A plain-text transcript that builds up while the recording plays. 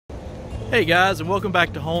Hey guys, and welcome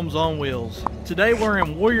back to Homes on Wheels. Today we're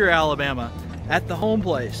in Warrior, Alabama at the home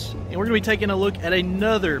place, and we're going to be taking a look at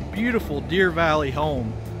another beautiful Deer Valley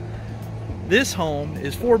home. This home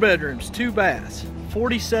is 4 bedrooms, 2 baths,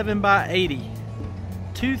 47 by 80,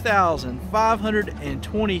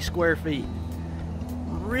 2,520 square feet.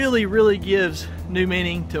 Really gives new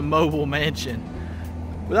meaning to mobile mansion.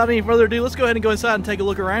 Without any further ado, let's go ahead and go inside and take a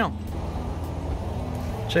look around.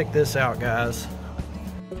 Check this out, guys.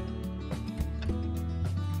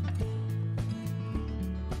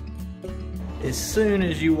 As soon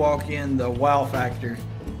as you walk in, the wow factor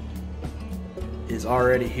is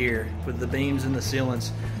already here with the beams and the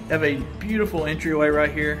ceilings. You have a beautiful entryway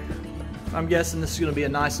right here. I'm guessing this is going to be a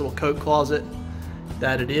nice little coat closet.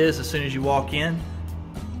 That it is as soon as you walk in.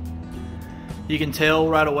 You can tell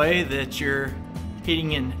right away that your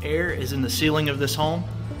heating and air is in the ceiling of this home.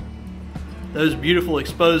 Those beautiful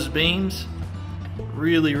exposed beams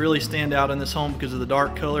really stand out in this home because of the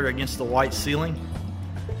dark color against the white ceiling.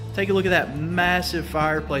 Take a look at that massive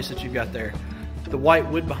fireplace that you've got there. The white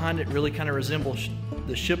wood behind it really kind of resembles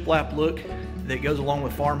the shiplap look that goes along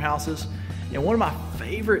with farmhouses. And one of my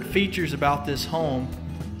favorite features about this home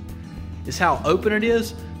is how open it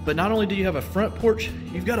is, but not only do you have a front porch,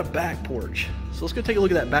 you've got a back porch. So let's go take a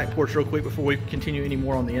look at that back porch real quick before we continue any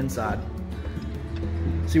more on the inside.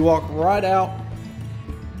 So you walk right out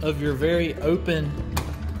of your very open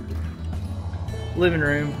living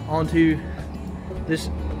room onto this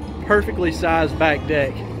perfectly sized back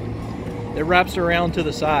deck that wraps around to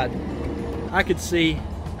the side. I could see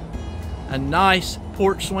a nice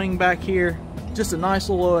porch swing back here, just a nice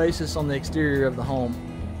little oasis on the exterior of the home.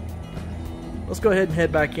 Let's go ahead and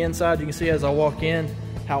head back inside. You can see as I walk in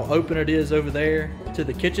how open it is over there to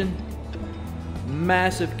the kitchen.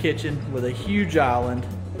 Massive kitchen with a huge island.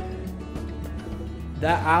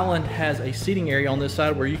 That island has a seating area on this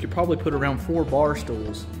side where you could probably put around 4 bar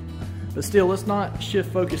stools. But still, let's not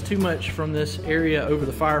shift focus too much from this area over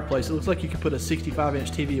the fireplace. It looks like you could put a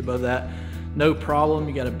 65-inch TV above that. No problem.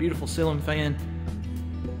 You got a beautiful ceiling fan.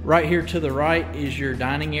 Right here to the right is your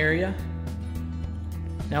dining area.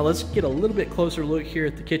 Now let's get a little bit closer look here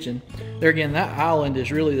at the kitchen. There again, that island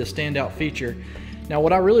is really the standout feature. Now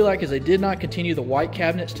what I really like is they did not continue the white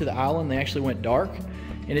cabinets to the island. They actually went dark,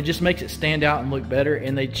 and it just makes it stand out and look better.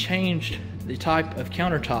 And they changed the type of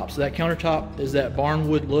countertop. So that countertop is that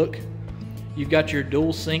barnwood look. You've got your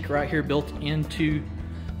dual sink right here built into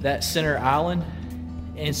that center island.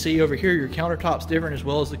 And see over here, your countertop's different as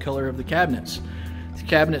well as the color of the cabinets. The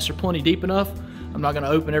cabinets are plenty deep enough. I'm not going to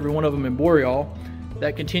open every one of them and bore y'all.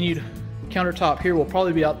 That continued countertop here will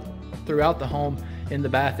probably be out throughout the home in the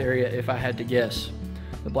bath area if I had to guess.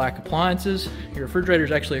 The black appliances, your refrigerator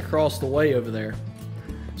is actually across the way over there.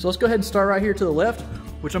 So let's go ahead and start right here to the left,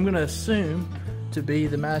 which I'm going to assume to be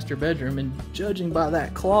the master bedroom. And judging by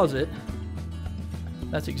that closet,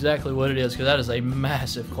 that's exactly what it is, because that is a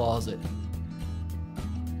massive closet.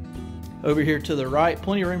 Over here to the right,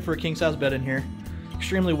 plenty of room for a king-size bed in here.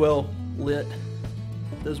 Extremely well lit.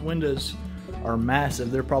 Those windows are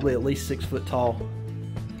massive. They're probably at least 6 foot tall.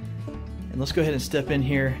 And let's go ahead and step in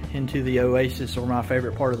here into the oasis, or my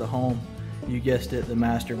favorite part of the home. You guessed it, the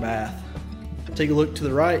master bath. Take a look to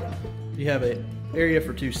the right. You have an area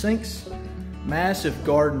for 2 sinks. Massive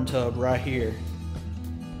garden tub right here.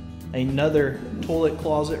 Another toilet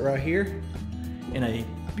closet right here, and a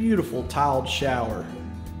beautiful tiled shower.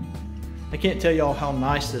 I can't tell y'all how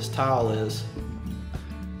nice this tile is.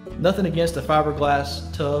 Nothing against a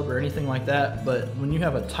fiberglass tub or anything like that, but when you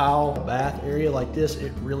have a tile bath area like this,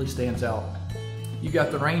 it really stands out. You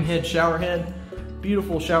got the rain head shower head,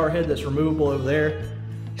 beautiful shower head that's removable over there.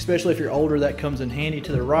 Especially if you're older, that comes in handy.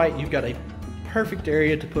 To the right, you've got a perfect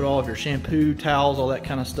area to put all of your shampoo, towels, all that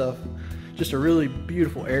kind of stuff. Just a really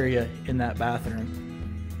beautiful area in that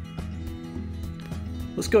bathroom.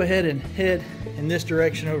 Let's go ahead and head in this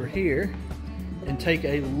direction over here and take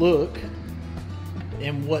a look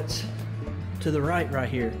in what's to the right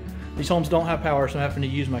here. These homes don't have power, so I'm having to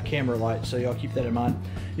use my camera light, so y'all keep that in mind.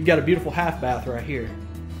 You've got a beautiful half bath right here.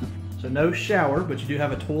 So no shower, but you do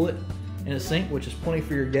have a toilet and a sink, which is plenty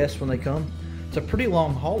for your guests when they come. It's a pretty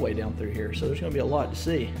long hallway down through here, so there's gonna be a lot to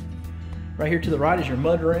see. Right here to the right is your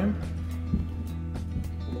mud room.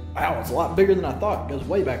 Wow, it's a lot bigger than I thought. It goes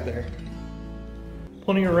way back there.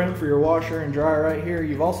 Plenty of room for your washer and dryer right here.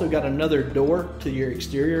 You've also got another door to your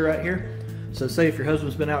exterior right here. So say if your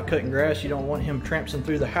husband's been out cutting grass, you don't want him tramping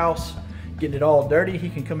through the house, getting it all dirty, he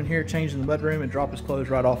can come in here, change in the mud room, and drop his clothes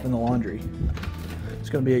right off in the laundry. It's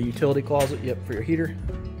gonna be a utility closet, yep, for your heater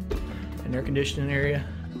and air conditioning area.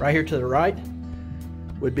 Right here to the right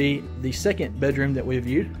would be the second bedroom that we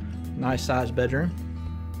viewed. Nice sized bedroom.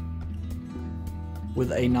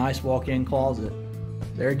 with a nice walk-in closet.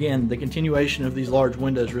 There again, the continuation of these large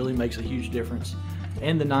windows really makes a huge difference.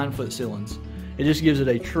 And the 9-foot ceilings. It just gives it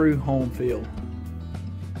a true home feel.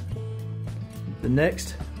 The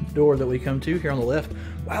next door that we come to here on the left,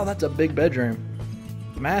 wow, that's a big bedroom.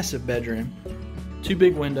 Massive bedroom. 2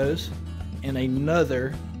 big windows and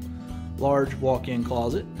another large walk-in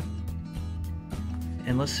closet.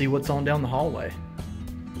 And let's see what's on down the hallway.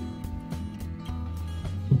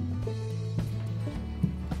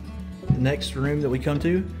 The next room that we come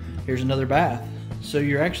to, here's another bath. So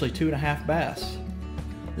you're actually 2.5 baths.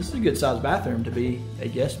 This is a good sized bathroom to be a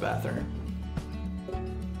guest bathroom.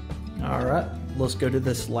 All right, let's go to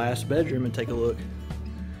this last bedroom and take a look.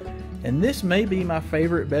 And this may be my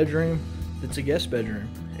favorite bedroom that's a guest bedroom.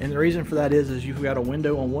 And the reason for that is you've got a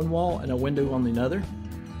window on one wall and a window on the other,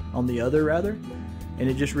 and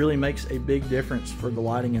it just really makes a big difference for the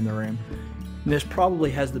lighting in the room. And this probably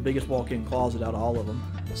has the biggest walk-in closet out of all of them.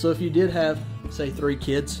 So if you did have, say, 3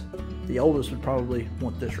 kids, the oldest would probably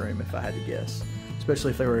want this room if I had to guess,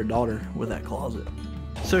 especially if they were a daughter with that closet.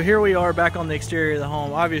 So here we are back on the exterior of the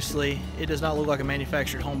home. Obviously, it does not look like a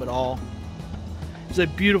manufactured home at all. It's a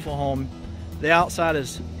beautiful home. The outside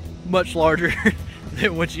is much larger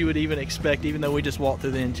than what you would even expect, even though we just walked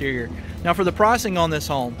through the interior. Now for the pricing on this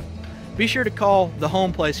home, be sure to call the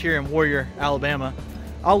Home Place here in Warrior, Alabama.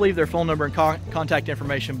 I'll leave their phone number and contact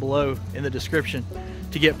information below in the description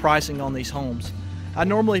to get pricing on these homes. I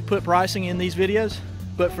normally put pricing in these videos,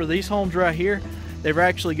 but for these homes right here, they're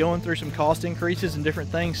actually going through some cost increases and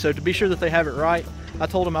different things. So to be sure that they have it right, I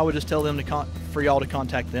told them I would just tell them for y'all to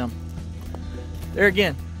contact them. There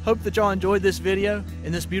again, hope that y'all enjoyed this video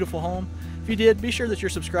in this beautiful home. If you did, be sure that you're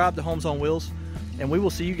subscribed to Homes on Wheels, and we will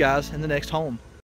see you guys in the next home.